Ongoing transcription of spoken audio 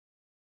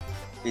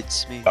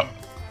It's me.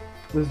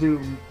 This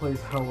dude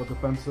plays hella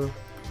defensive.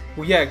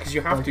 Well, yeah, because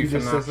you have Like, to he for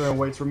just sits there now. and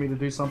waits for me to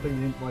do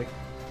something. Like,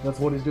 that's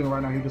what he's doing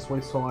right now. He just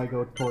waits till I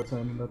go towards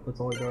him. That's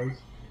all he does.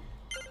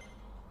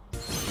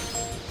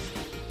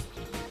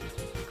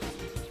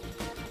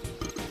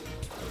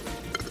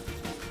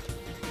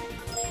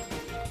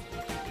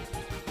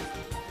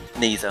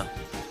 Neither.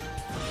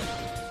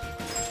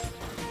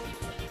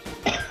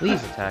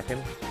 Please attack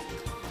him.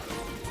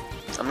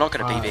 I'm not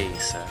gonna BB,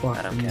 so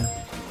I don't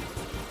care.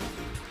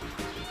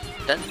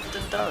 Then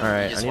don't.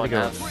 Alright, You I just need to won't go.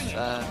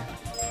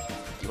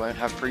 have, you won't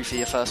have proof for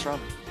your first run.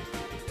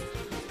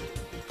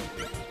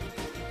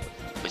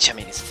 Which, I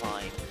mean, is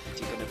fine.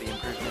 You're gonna be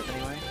improving it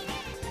anyway.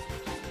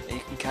 You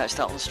can catch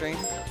that on the stream.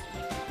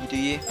 You do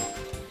you.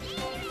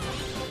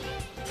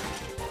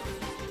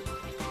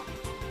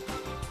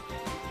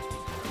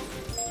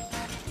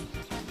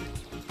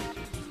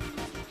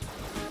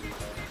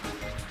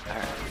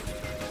 Alright.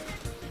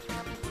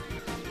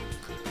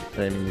 I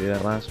didn't even do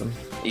that last one.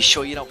 Are you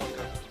sure you don't want to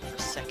go for a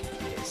second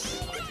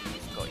piss?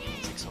 You've got your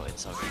music sorted,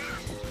 so...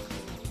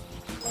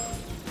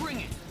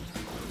 Bring it!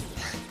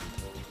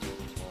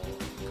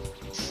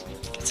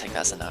 I'll take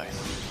that as a no.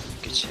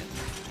 Good shit.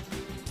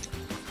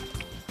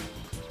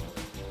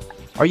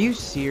 Are you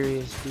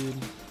serious, dude?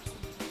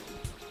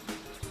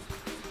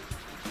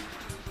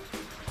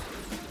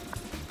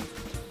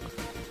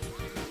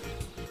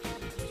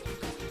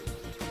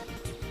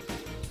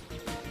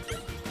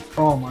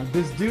 Oh my,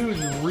 this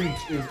dude's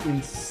reach is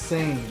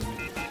insane.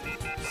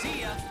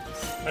 See ya.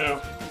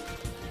 Oh.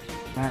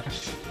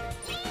 Ash.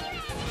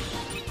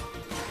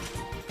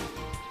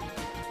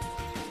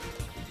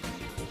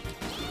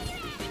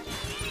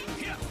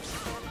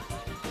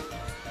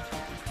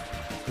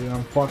 Dude,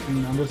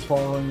 I'm just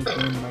following this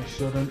game and I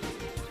shouldn't.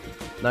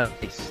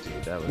 Nice,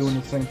 dude. That was Doing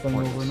the same thing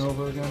pointless. over and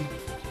over again.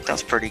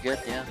 That's pretty good,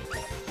 yeah.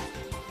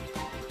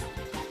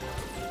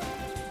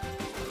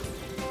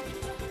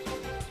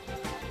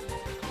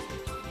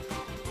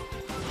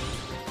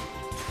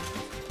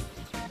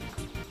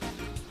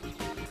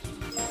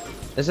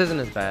 This isn't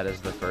as bad as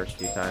the first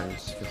few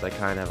times, because I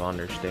kind of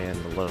understand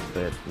a little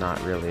bit,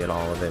 not really at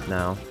all of it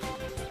now.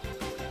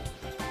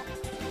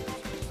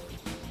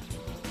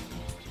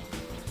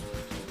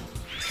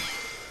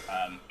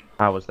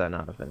 How was that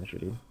not a finisher,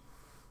 dude?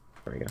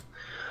 There we go.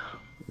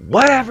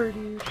 Whatever,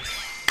 dude!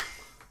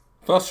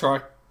 First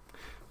try.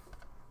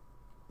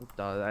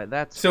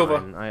 That's Silver.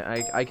 fine.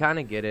 I kind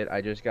of get it. I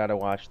just gotta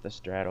watch the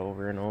strat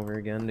over and over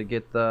again to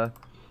get the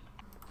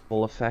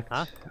full effect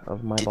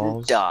of my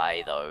balls. Didn't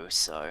die, though,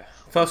 so...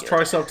 First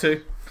try sub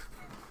 2.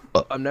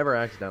 I'm never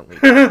accidentally.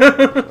 So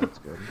that's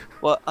good.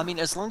 Well, I mean,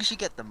 as long as you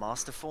get the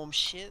master form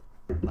shit,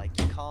 like,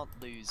 you can't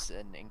lose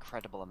an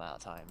incredible amount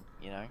of time,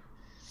 you know?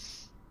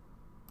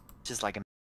 Just like a